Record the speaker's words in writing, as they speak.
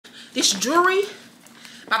This jewelry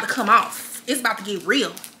about to come off. It's about to get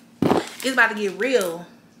real. It's about to get real,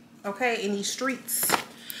 okay, in these streets.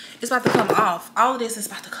 It's about to come off. All of this is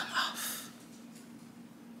about to come off.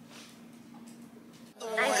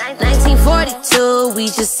 1942, we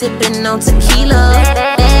just sipping on tequila.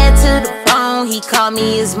 Head to the bone, he called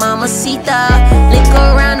me his mamacita. Lick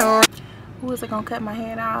around the... Who is it gonna cut my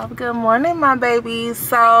head off? Good morning, my babies.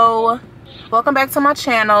 So, welcome back to my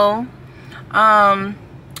channel.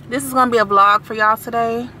 This is gonna be a vlog for y'all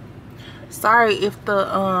today. Sorry if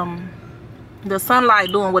the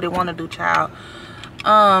sunlight doing what it want to do, child.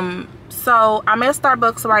 So I'm at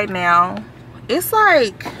Starbucks right now. It's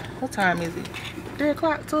like, what time is it? 3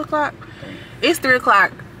 o'clock, 2 o'clock? It's 3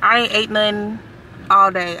 o'clock. I ain't ate nothing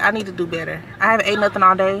all day. I need to do better. I haven't ate nothing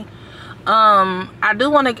all day. I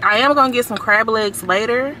am gonna get some crab legs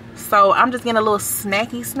later, so I'm just getting a little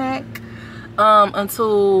snacky snack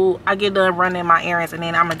until I get done running my errands, and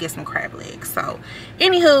then I'm gonna get some crab legs. So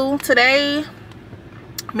anywho, today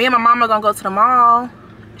me and my mama are gonna go to the mall.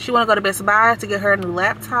 She wanna go to Best Buy to get her a new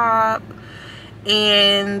laptop.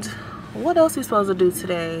 And what else we supposed to do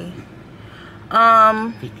today?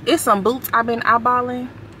 It's some boots I've been eyeballing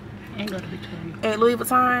at Louis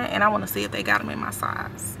Vuitton, and I want to see if they got them in my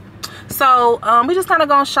size. So we just kind of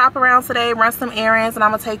gonna shop around today, run some errands, and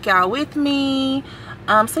I'm gonna take y'all with me.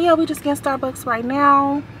 So yeah, we just getting Starbucks right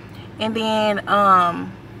now, and then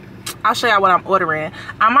I'll show y'all what I'm ordering.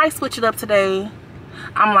 I might switch it up today.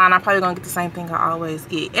 I'm lying, I'm probably gonna get the same thing I always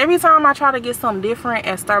get. Every time I try to get something different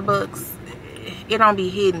at Starbucks, it don't be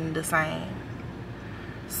hitting the same.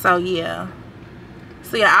 So yeah.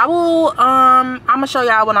 So yeah, I will I'm gonna show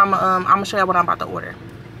y'all what I'm about to order.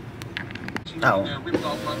 Oh.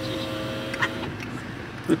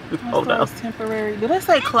 Hold on. Temporary. Did it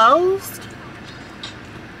say closed?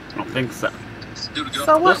 I don't think so.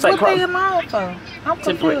 So what they in line for? I'm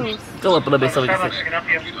confused. Go up a little bit so we can see.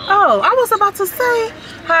 Oh, I was about to say,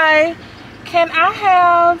 hi, can I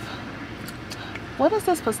have, what is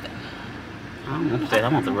this pistachio? I don't want that. I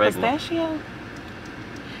want the regular. Pistachio?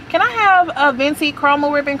 Can I have a venti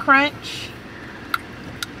caramel ribbon crunch?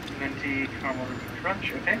 Venti caramel ribbon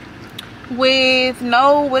crunch, okay. With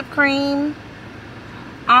no whipped cream,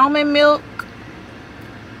 almond milk.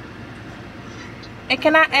 And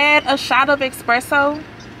can I add a shot of espresso?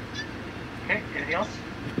 Okay, anything else?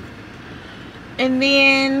 And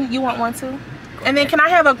then, you want one too? And then can I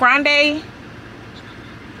have a grande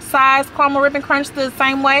size caramel ribbon crunch the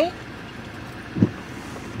same way?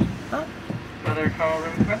 Oh. Another caramel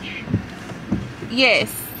ribbon crunch?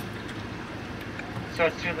 Yes. So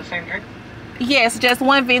it's two of the same drink? Yes, just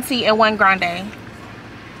one venti and one grande.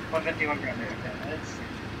 One venti, one grande, okay. That's...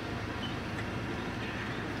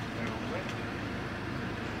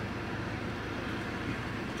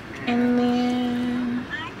 And then...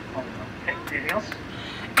 Okay, anything else?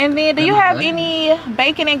 And then, do you have any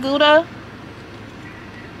bacon and Gouda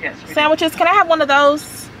Yes. sandwiches? Can I have one of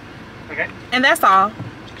those? Okay. And that's all.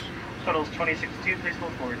 Total's $20.62. Please go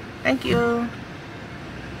forward. Thank you.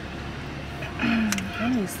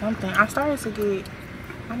 I need something. I started to get...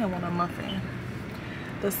 I didn't want a muffin.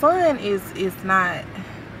 The sun is not...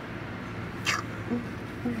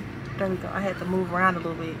 There we go. I had to move around a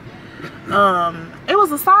little bit. It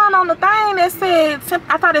was a sign on the thing that said,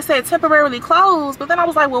 I thought it said temporarily closed, but then I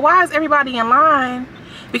was like, well, why is everybody in line?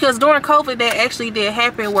 Because during COVID, that actually did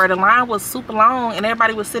happen, where the line was super long and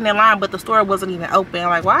everybody was sitting in line, but the store wasn't even open.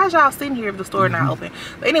 Like, why is y'all sitting here if the store not open?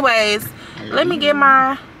 But anyways, let me get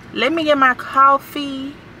my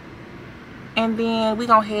coffee, and then we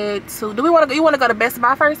gonna head to, you want to go to Best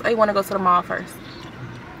Buy first, or you want to go to the mall first?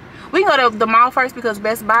 We can go to the mall first because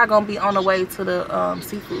Best Buy gonna be on the way to the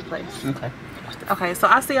seafood place. Okay. Okay, so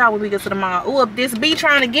I'll see y'all when we get to the mall. Ooh, this bee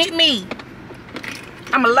trying to get me.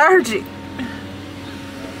 I'm allergic.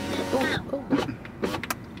 Ooh, ooh.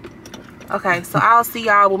 Okay, so I'll see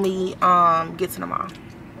y'all when we get to the mall.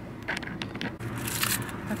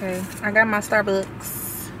 Okay, I got my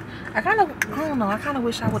Starbucks. I don't know, I kind of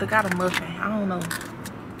wish I would have got a muffin. I don't know.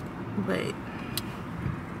 But...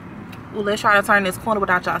 Well, let's try to turn this corner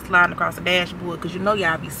without y'all sliding across the dashboard, because you know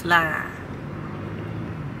y'all be sliding.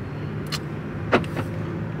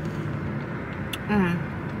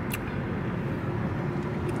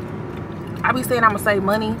 I be saying I'm gonna save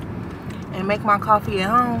money and make my coffee at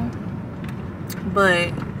home,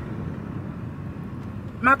 but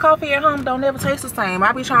my coffee at home don't never taste the same.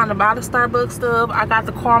 I be trying to buy the Starbucks stuff. I got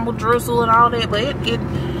the caramel drizzle and all that, but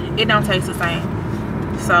it don't taste the same.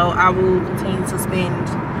 So I will continue to spend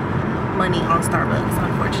money on Starbucks,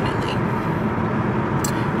 unfortunately.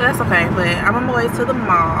 But that's okay. But I'm on my way to the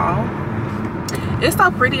mall. It's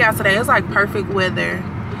so pretty out today. It's like perfect weather.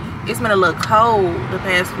 It's been a little cold the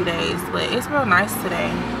past few days, but it's real nice today.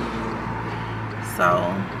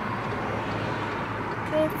 So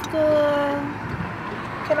it's good.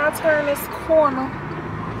 Can I turn this corner?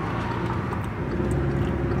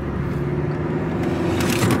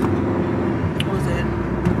 What was it?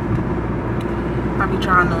 I be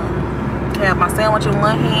trying to have my sandwich in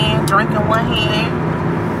one hand, drink in one hand.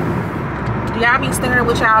 Do y'all be staring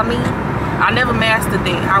with y'all me? I never mastered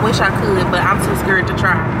that. I wish I could, but I'm too scared to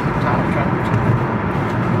try.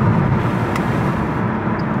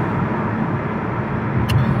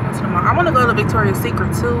 I want to go to Victoria's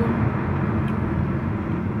Secret too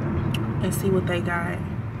and see what they got.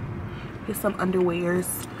 Get some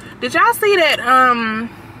underwears. Did y'all see that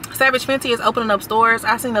Savage Fenty is opening up stores?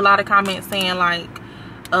 I seen a lot of comments saying like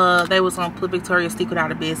they was gonna put Victoria's Secret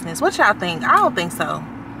out of business. What y'all think? I don't think so.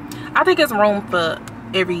 I think it's room for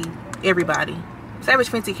everybody. Savage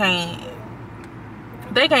Fenty can't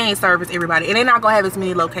service everybody, and they're not gonna have as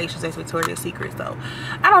many locations as Victoria's Secret, so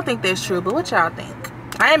I don't think that's true. But what y'all think?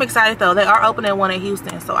 I am excited though. They are opening one in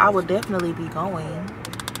Houston, so I will definitely be going.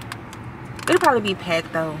 It'll probably be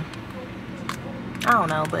packed though. I don't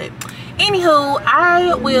know, but anywho,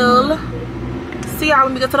 I will see y'all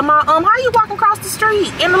when we get to the mall. How you walking across the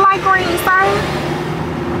street in the light green, sir?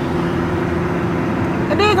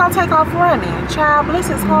 And then gonna take off running. Child, bless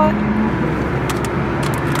his heart.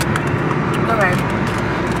 Okay.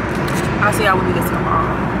 I'll see y'all when we get to the mall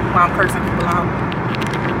while I'm cursing people out.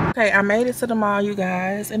 Okay, I made it to the mall, you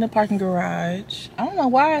guys, in the parking garage. I don't know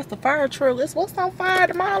why it's the fire truck. It's what's on fire?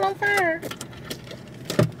 The mall on fire.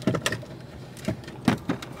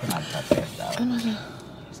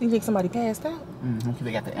 So you think somebody passed out? Mm-hmm.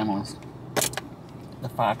 They got the ambulance. The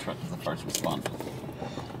fire truck is the first responder.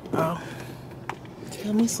 Oh.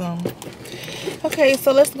 Tell me some. Okay,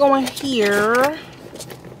 so let's go in here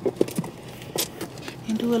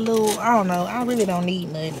and do a little, I don't know, I really don't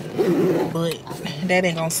need nothing, but that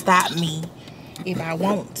ain't gonna stop me if I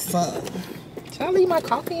want some. Should I leave my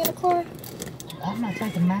coffee in the car? I'm not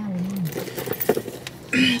taking mine.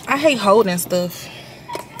 I hate holding stuff.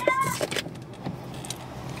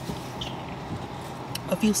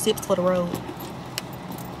 A few sips for the road.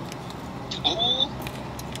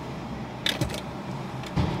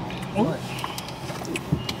 What?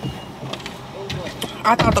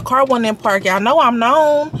 I thought the car wasn't in park. Y'all know I'm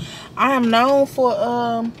known. I am known for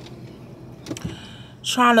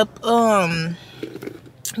trying to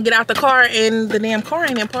get out the car and the damn car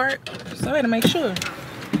ain't in park. So I had to make sure. Ooh.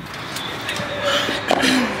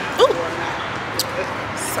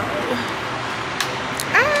 So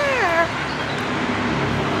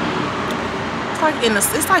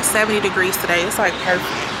it's like 70 degrees today. It's like perfect.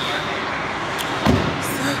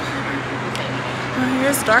 So,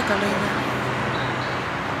 it's dark on there.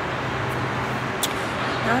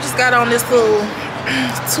 I just got on this little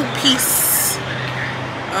two-piece,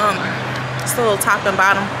 this little top and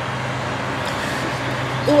bottom.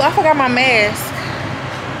 Ooh, I forgot my mask.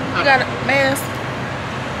 You got a mask?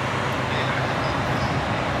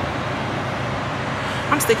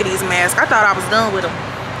 I'm sick of these masks. I thought I was done with them.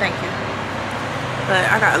 Thank you. But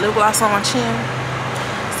I got a lip gloss on my chin.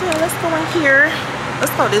 So yeah, let's go in here.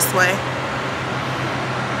 Let's go this way.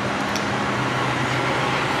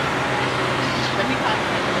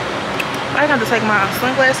 I have to take my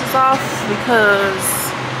sunglasses off because,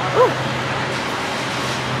 ooh,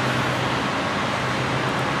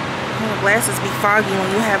 glasses be foggy when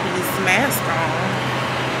you have these masks on.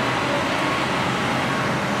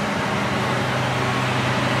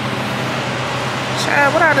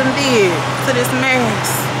 Child, what I done did to this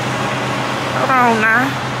mask? Hold on now.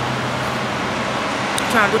 I'm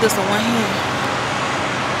trying to do this with one hand.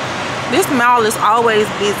 This mall is always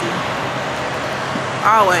busy.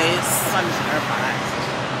 Always. Some AirPods.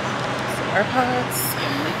 Some AirPods?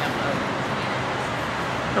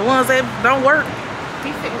 The ones that don't work. He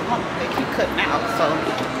said they keep cutting out, so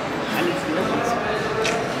I need some new ones.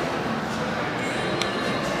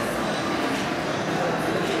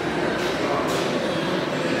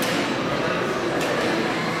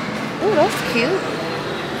 Ooh, that's cute.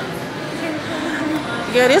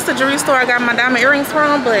 Yeah, this is the jewelry store I got my diamond earrings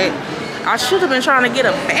from, but I should have been trying to get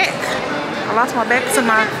a back. I lost my back to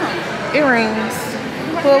my earrings.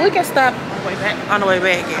 Well, we can stop on the way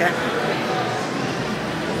back, yeah.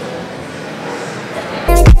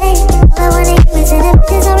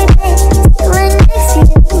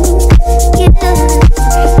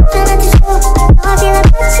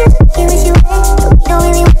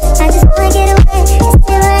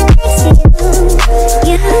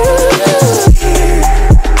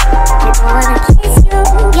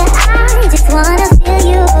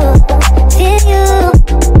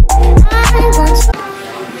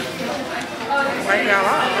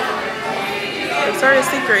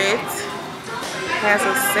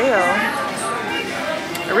 sale.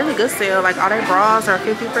 A really good sale. Like all their bras are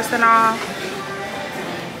 50% off.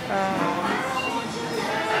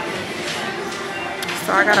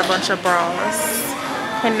 So I got a bunch of bras.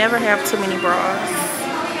 Can never have too many bras.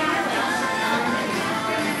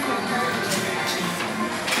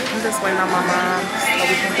 I'm just waiting on my mom so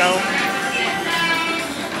we can go.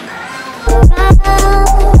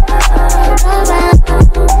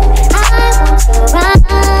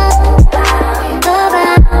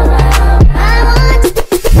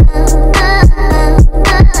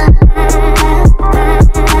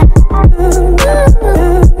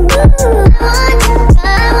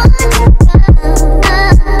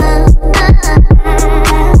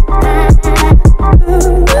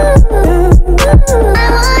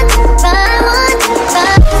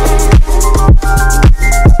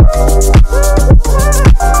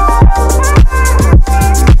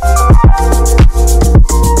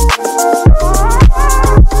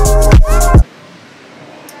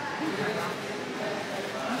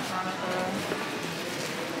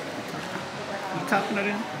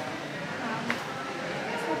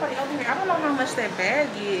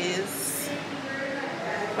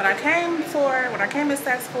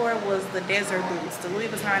 Was the desert boots, the Louis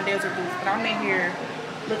Vuitton desert boots, but I'm in here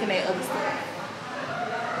looking at other stuff.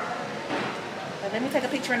 But let me take a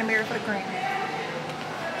picture in the mirror for the gram.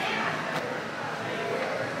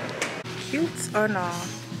 Cute or no?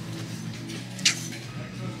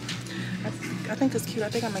 I think it's cute. I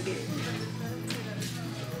think I'm gonna get it.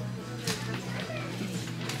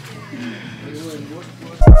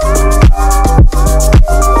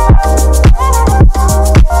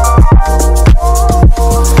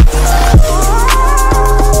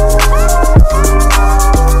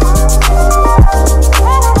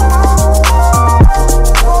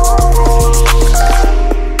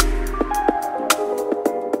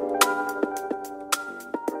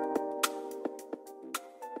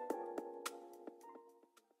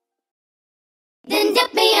 Then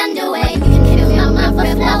dip me underway. Fill my mouth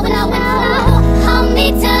with flow, flow, flow. Hold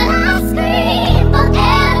me till I scream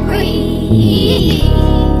forever.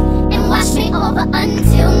 And wash me over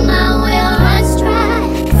until my will runs dry.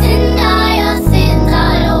 Send all your sins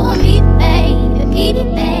all over me, baby, baby,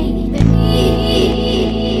 baby.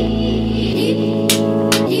 Deep, deep,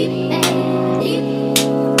 deep, deep, deep,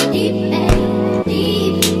 deep,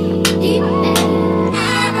 deep, deep,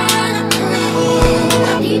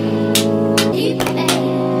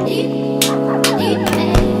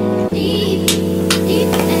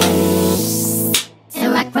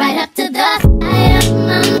 right up to the side of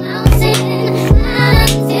my mountain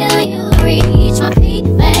until you reach my peak,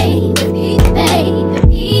 baby, baby,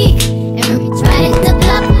 peak, and reach right into the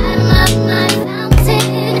bottom of my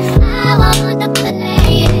fountain. I want to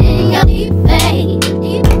play in your deep, baby,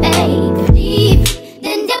 deep, baby, deep.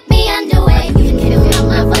 Then dip me underway. You can fill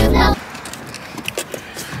my mind for the flow.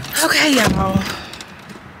 Okay, y'all.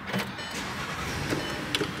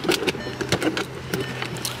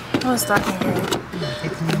 What's talking here?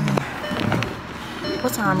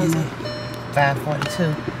 What time is it?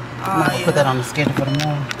 5:42. I'm gonna put that on the schedule for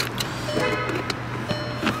tomorrow.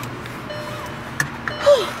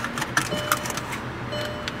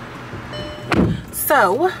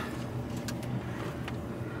 So,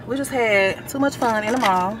 we just had too much fun in the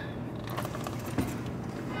mall.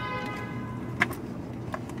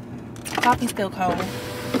 Coffee's still cold.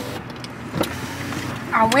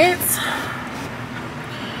 I went.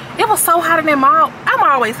 It was so hot in that mall. I'm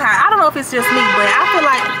always hot. I don't know if it's just me, but I feel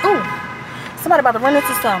like, ooh, somebody about to run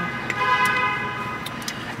into something.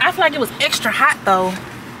 I feel like it was extra hot though.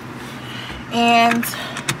 And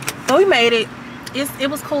so we made it. It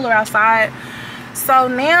was cooler outside. So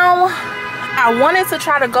now I wanted to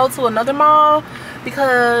try to go to another mall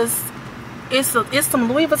because it's some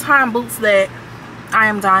Louis Vuitton boots that I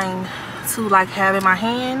am dying to like have in my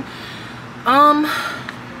hand.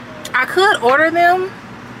 I could order them,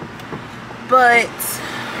 but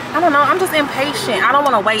I don't know, I'm just impatient. I don't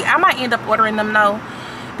want to wait. I might end up ordering them though,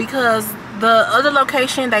 because the other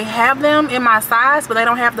location, they have them in my size, but they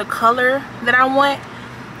don't have the color that I want.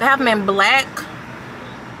 They have them in black.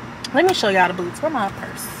 Let me show y'all the boots. Where's my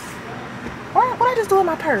purse? What I just do with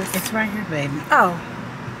my purse? It's right here, baby. Oh.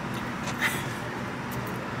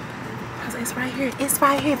 It's right here. It's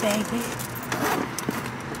right here, baby.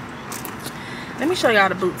 Let me show y'all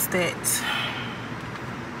the boots that...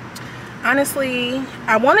 Honestly,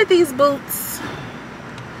 I wanted these boots.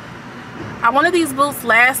 I wanted these boots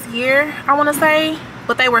last year, I want to say,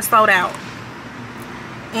 but they were sold out.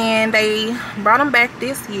 And they brought them back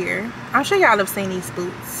this year. I'm sure y'all have seen these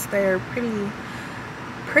boots. They're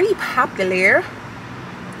pretty popular.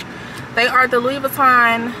 They are the Louis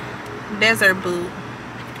Vuitton desert boot.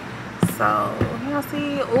 So, y'all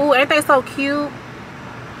see? Ooh, ain't they so cute?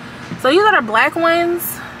 So these are the black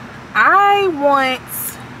ones. I want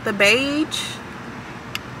the beige.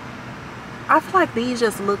 I feel like these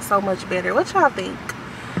just look so much better. What y'all think?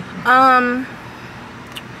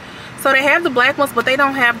 So they have the black ones, but they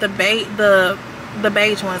don't have the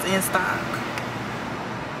beige ones in stock.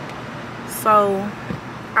 So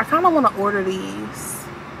I kind of want to order these.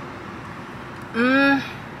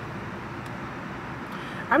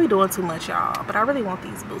 I be doing too much, y'all, but I really want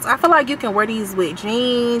these boots. I feel like you can wear these with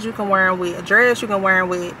jeans, you can wear them with a dress, you can wear them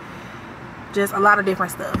with just a lot of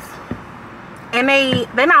different stuff. And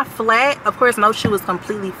they're not flat. Of course, no shoe is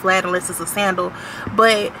completely flat unless it's a sandal,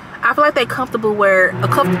 but I feel like they're comfortable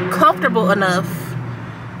comfortable enough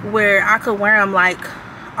where I could wear them like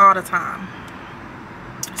all the time.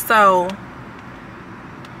 So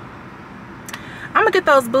I'm gonna get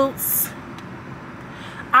those boots.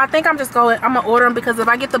 I think I'm gonna order them, because if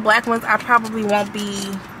I get the black ones, I probably won't be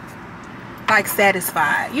like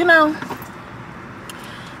satisfied, you know.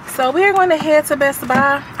 So we're going to head to Best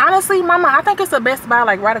Buy. Honestly, Mama, I think it's a Best Buy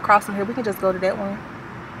like right across from here. We can just go to that one.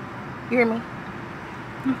 You hear me?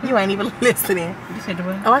 You ain't even listening. You said the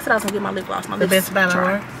what? Oh, I said I was gonna get my lip gloss. The Best Buy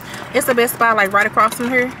where? It's the Best Buy like right across from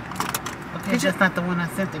here. Okay, that's not the one I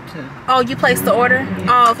sent it to. Oh, you placed the order? Yeah.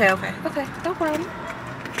 Oh, okay, no problem.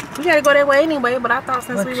 We gotta go that way anyway, but I thought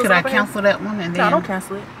since we was should I cancel that one and then? No, don't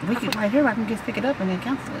cancel it. We can right here. I can just pick it up and then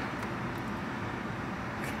cancel it.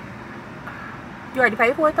 You already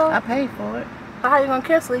paid for it though? I paid for it. So how you gonna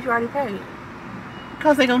cancel if you already paid?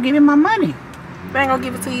 Because they're gonna give me my money. They ain't gonna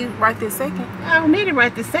give it to you right this second. I don't need it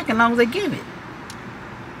right this second, as long as they give it.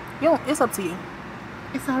 It's up to you.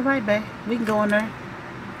 It's all right, babe. We can go in there.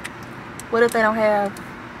 What if they don't have?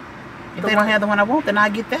 If they don't have the one I want, then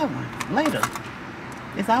I'll get that one later.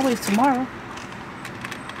 It's always tomorrow.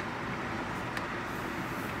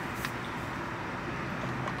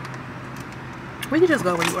 We can just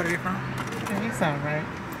go where you ordered it from. Okay, it's all right.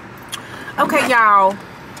 Okay, y'all.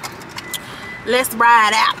 Let's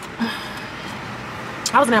ride out.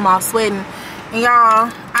 I was in there all sweating. And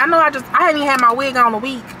y'all, I know I hadn't even had my wig on a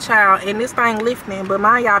week, child, and this thing lifting, but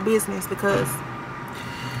mind y'all business, because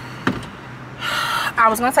I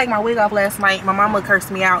was gonna take my wig off last night. My mama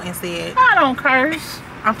cursed me out and said, I don't curse.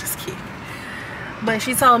 I'm just kidding. But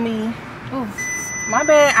she told me, ooh, my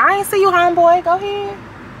bad, I ain't see you, homeboy. Go ahead.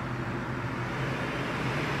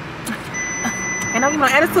 And I'm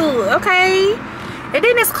like, attitude, okay. And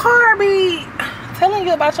then this car be telling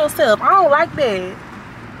you about yourself. I don't like that.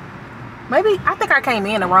 Maybe, I think I came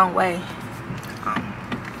in the wrong way.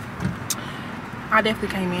 I definitely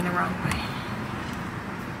came in the wrong way.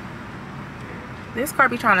 This car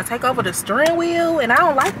be trying to take over the steering wheel, and I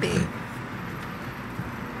don't like that.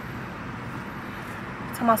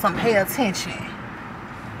 Talking about something, pay attention.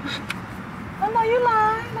 Oh no, you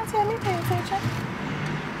lying. Don't tell me pay attention.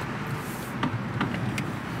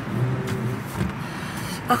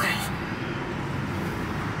 Okay.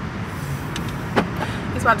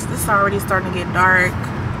 This is already starting to get dark.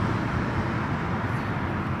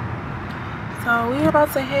 So we're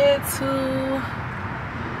about to head to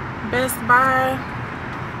Best Buy.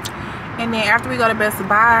 And then after we go to Best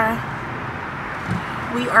Buy,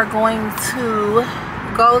 we are going to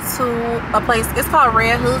go to a place. It's called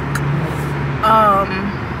Red Hook.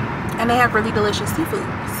 And they have really delicious seafood.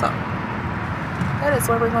 So that is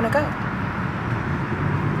where we're gonna go.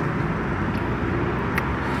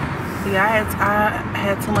 Yeah, I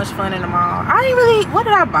had too much fun in the mall. I ain't really, what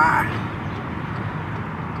did I buy?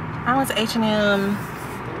 I went to H&M.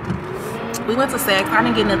 We went to Saks. I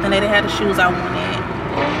didn't get nothing. They didn't have the shoes I wanted.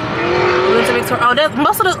 We went to Victoria. Oh,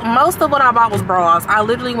 most of what I bought was bras. I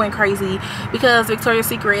literally went crazy because Victoria's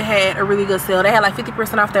Secret had a really good sale. They had like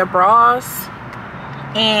 50% off their bras.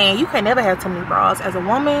 And you can never have too many bras. As a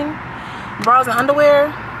woman, bras and underwear,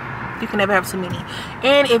 you can never have too many.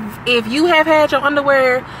 And if you have had your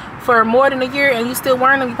underwear for more than a year and you still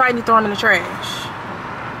wearing them, you probably need to throw them in the trash.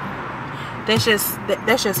 That's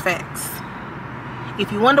just facts.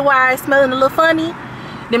 If you wonder why it's smelling a little funny,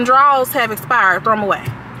 them drawers have expired. Throw them away.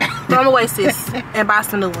 Throw them away, sis, and buy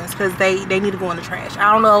some new ones, because they need to go in the trash.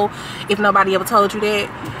 I don't know if nobody ever told you that,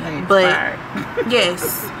 but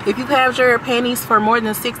yes, if you've had your panties for more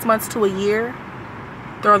than 6 months to a year,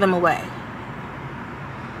 throw them away.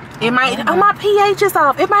 It might, oh, my pH is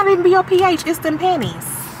off. It might even be your pH. It's them panties.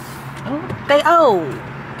 Oh. They old,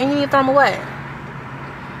 and you need to throw them away.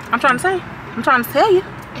 I'm trying to tell you.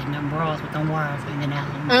 And them bras with them wires hanging out.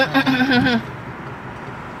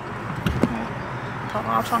 Hold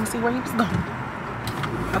on, I'm trying to see where he was going.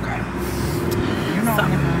 Okay. You're not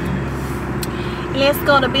Let's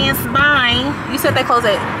go to Best Buy. You said they close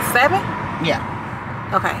at 7? Yeah.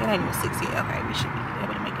 Okay, it ain't even 6 yet. Okay, we should be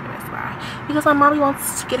able to make it to Best Buy. Because my mommy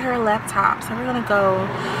wants to get her a laptop. So we're gonna go.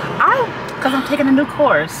 Because I'm taking a new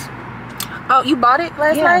course. Oh, you bought it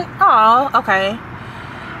last night? Oh, okay.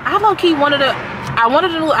 I low-key wanted I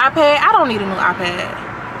wanted a new iPad. I don't need a new iPad.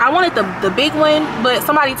 I wanted the big one, but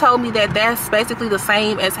somebody told me that that's basically the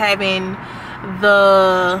same as having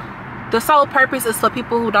the sole purpose is for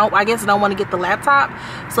people who don't want to get the laptop.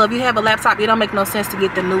 So if you have a laptop, it don't make no sense to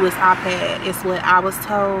get the newest iPad, is what I was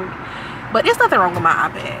told. But there's nothing wrong with my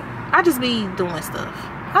iPad. I just be doing stuff.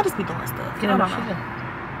 Get a new shell.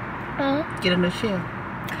 Get a new shell.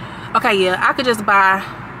 Okay, yeah, I'm gonna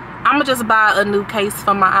just buy a new case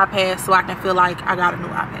for my iPad so I can feel like I got a new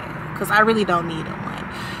iPad, because I really don't need one.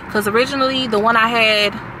 Because originally the one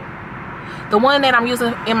that I'm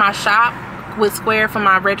using in my shop with Square for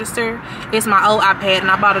my register is my old iPad, and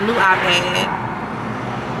I bought a new iPad.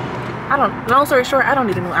 Long story short, I don't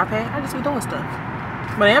need a new iPad. I just be doing stuff.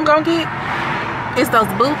 But I am gonna get is those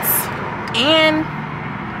boots, and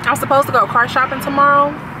I'm supposed to go car shopping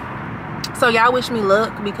tomorrow. So y'all wish me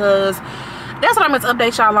luck, because that's what I meant to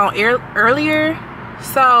update y'all on earlier.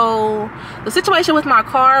 So the situation with my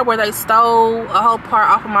car where they stole a whole part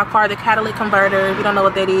off of my car, the catalytic converter. If you don't know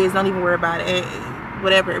what that is, don't even worry about it,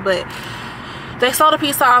 whatever. But they stole a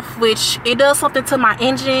piece off, which it does something to my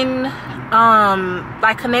engine,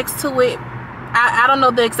 like connects to it. I don't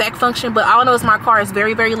know the exact function, but all I know is my car is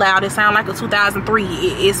very, very loud. It sounds like a 2003.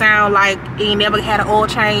 It sounds like it never had an oil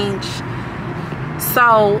change.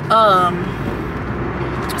 So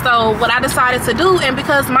what I decided to do, and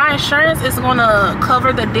because my insurance is gonna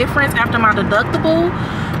cover the difference after my deductible,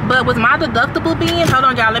 but with my deductible being, hold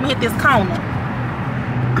on y'all, let me hit this corner.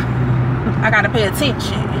 I gotta pay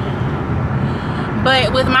attention.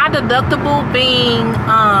 But with my deductible being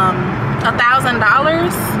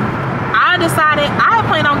 $1,000, I decided I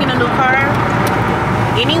plan on getting a new car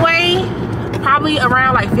anyway, probably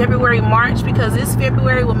around like February, March, because this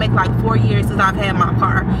February will make like 4 years since I've had my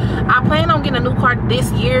car. I plan on getting a new car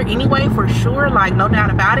this year anyway, for sure, like no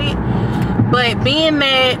doubt about it. But being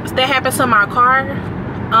that happened to my car,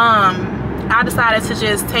 I decided to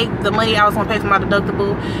just take the money I was gonna pay for my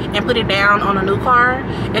deductible and put it down on a new car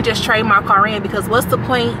and just trade my car in, because what's the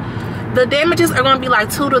point? The damages are gonna be like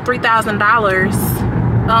 $2,000 to $3,000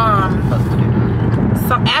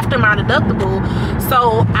 so after my deductible.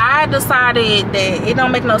 So I decided that it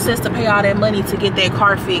don't make no sense to pay all that money to get that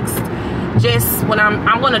car fixed, just when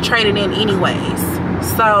I'm gonna trade it in anyways.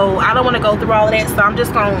 So I don't want to go through all of that, so I'm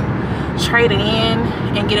just gonna trade it in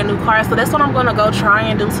and get a new car. So that's what I'm gonna go try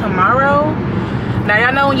and do tomorrow. Now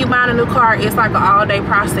y'all know when you buy a new car, it's like an all-day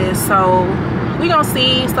process, so we gonna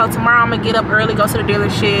see. So tomorrow I'm gonna get up early, go to the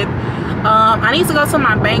dealership. I need to go to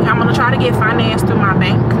my bank. I'm gonna try to get financed through my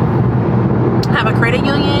bank. I have a credit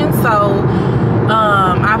union, so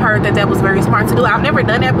I've heard that was very smart to do. I've never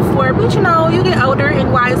done that before, but you know, you get older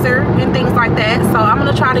and wiser and things like that. So I'm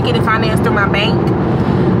gonna try to get it financed through my bank.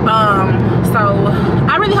 So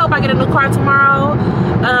I really hope I get a new car tomorrow.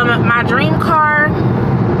 My dream car,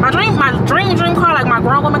 my dream car, like my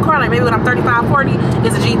grown woman car, like maybe when I'm 35, 40,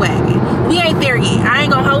 is a G-Wagon. We ain't there yet. I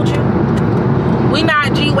ain't gonna hold you. We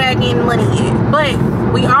not G-Wagon money yet, but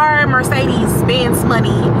we are Mercedes-Benz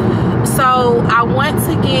money. So I want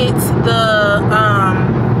to get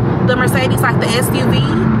the Mercedes, like the SUV.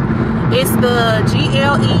 It's the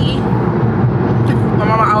GLE. My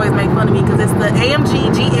mama always make fun of me because it's the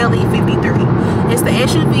AMG GLE 53. It's the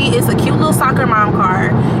SUV. It's a cute little soccer mom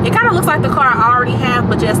car. It kind of looks like the car I already have,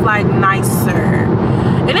 but just like nicer.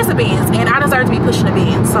 And it's a Benz, and I deserve to be pushing a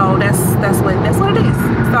Benz, so that's what it is.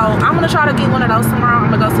 So I'm gonna try to get one of those tomorrow.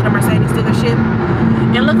 I'm gonna go to the Mercedes dealership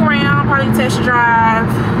and look around, probably test drive.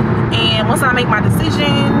 And once I make my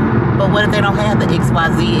decision. But what if they don't have the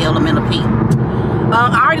XYZ Elemental P?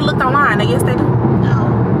 I already looked online. Yes, they do. No.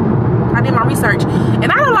 I did my research, and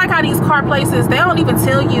I don't like how these car places, they don't even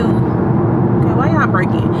tell you. Okay, why y'all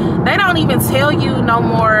breaking? They don't even tell you no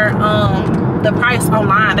more the price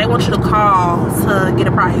online. They want you to call to get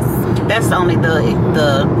a price. That's only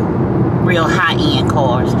the real high-end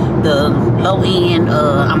cars. The low-end,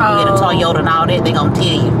 I'm gonna get a Toyota and all that, they gonna tell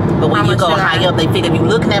you. But when you go high up, they figure if you're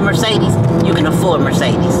looking at Mercedes, you can afford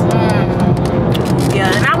Mercedes.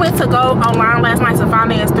 Yeah, and I went to go online last night to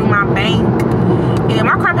finance through my bank, and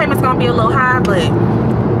my car payment's gonna be a little high, but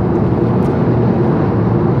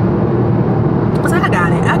I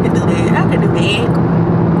got it. I can do that.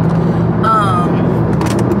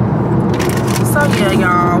 So yeah,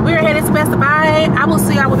 y'all, we're headed to Best Buy. I will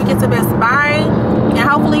see y'all when we get to Best Buy, and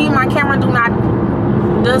hopefully my camera does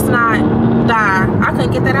not die. I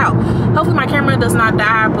couldn't get that out. Hopefully my camera does not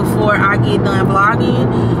die before I get done vlogging,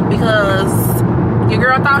 because your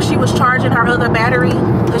girl thought she was charging her other battery.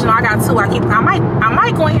 Cause you know I got two. I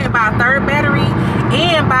might go ahead and buy a third battery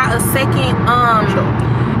and buy a second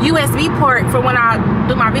USB port for when I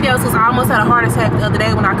do my videos, because I almost had a heart attack the other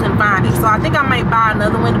day when I couldn't find it. So I think I might buy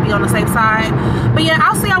another one to be on the safe side. But yeah,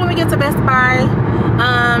 I'll see y'all when we get to Best Buy.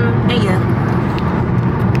 And yeah.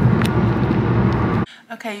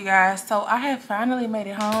 Okay, you guys, so I have finally made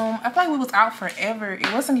it home. I feel like we was out forever.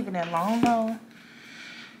 It wasn't even that long though.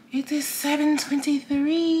 It is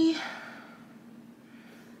 7:23.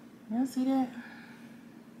 Y'all see that?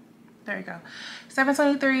 There you go.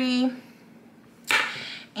 7:23.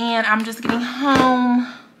 And I'm just getting home.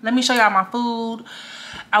 Let me show y'all my food.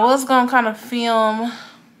 I was gonna kind of film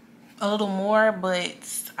a little more, but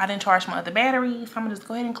I didn't charge my other battery, so I'm gonna just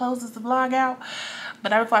go ahead and close this vlog out.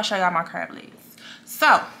 But before I show y'all my crab legs.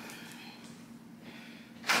 So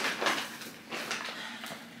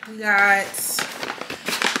we got,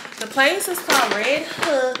 the place is called Red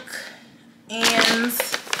Hook, and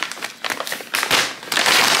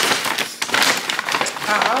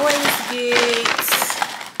I always get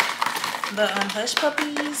the hush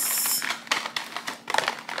puppies.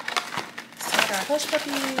 So I got hush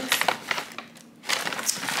puppies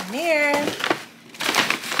in there.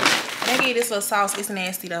 They gave this little sauce. It's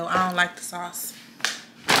nasty though. I don't like the sauce.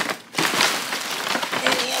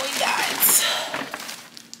 And then we got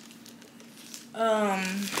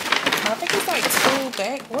I think it's like 2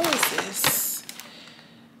 back. What is this?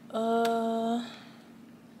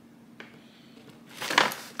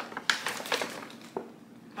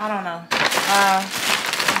 I don't know.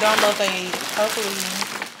 Don't know if they, hopefully.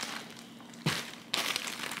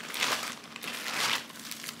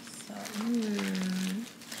 So,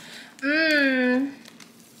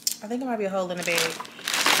 I think it might be a hole in the bag.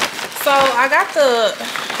 So I got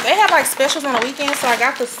they have like specials on the weekend, so I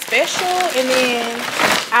got the special, and then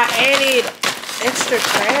I added extra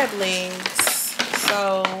crab legs.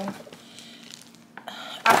 So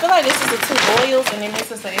I feel like this is the 2 boils, and then this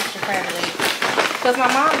is the extra crab legs. Because my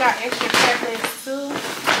mom got extra crab legs too.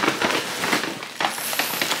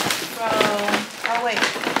 So, oh wait.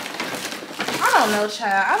 I don't know,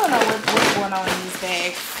 child. I don't know what's going on in these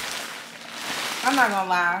bags. I'm not gonna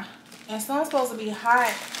lie. And some's supposed to be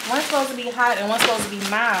hot. One's supposed to be hot and one's supposed to be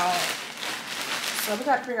mild. So we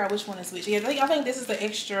gotta figure out which one is which. Yeah, I think this is the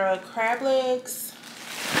extra crab legs.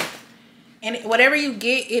 And whatever you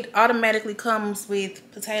get, it automatically comes with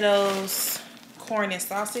potatoes, corn, and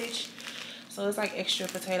sausage. So it's like extra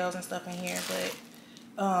potatoes and stuff in here, but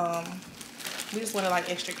we just wanted like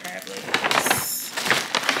extra crab legs.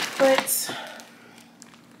 But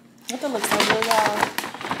that looks so good, y'all.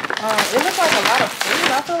 It looks like a lot of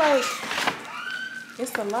food. I feel like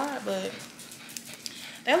it's a lot, but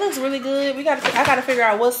that looks really good. I gotta figure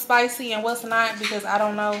out what's spicy and what's not, because I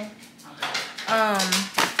don't know.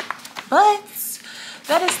 But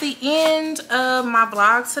that is the end of my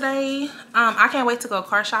vlog today. I can't wait to go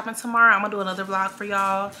car shopping tomorrow. I'm gonna do another vlog for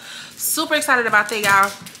y'all. Super excited about that,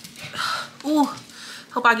 y'all. Ooh,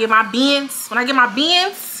 hope I get my Benz. When I get my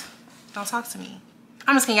Benz, don't talk to me.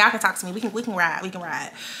 I'm just kidding. Y'all can talk to me. We can ride. We can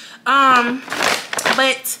ride.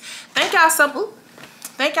 But thank y'all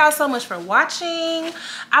so much for watching.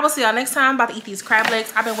 I will see y'all next time. I'm about to eat these crab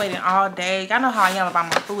legs. I've been waiting all day. Y'all know how I am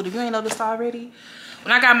about my food. If you ain't noticed already,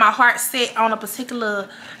 when I got my heart set on a particular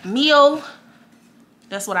meal,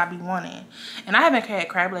 that's what I be wanting. And I haven't had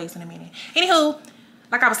crab legs in a minute. Anywho,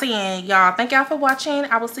 like I was saying, y'all, thank y'all for watching.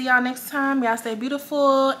 I will see y'all next time. Y'all stay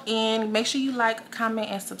beautiful, and make sure you like, comment,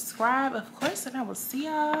 and subscribe, of course. And I will see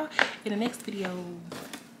y'all in the next video.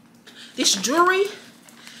 This jewelry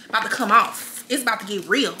about to come off. It's about to get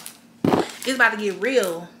real. It's about to get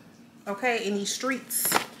real, okay, in these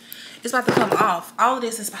streets. It's about to come off. All of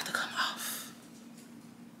this is about to come off.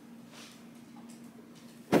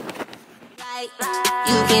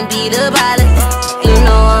 You can be the pilot.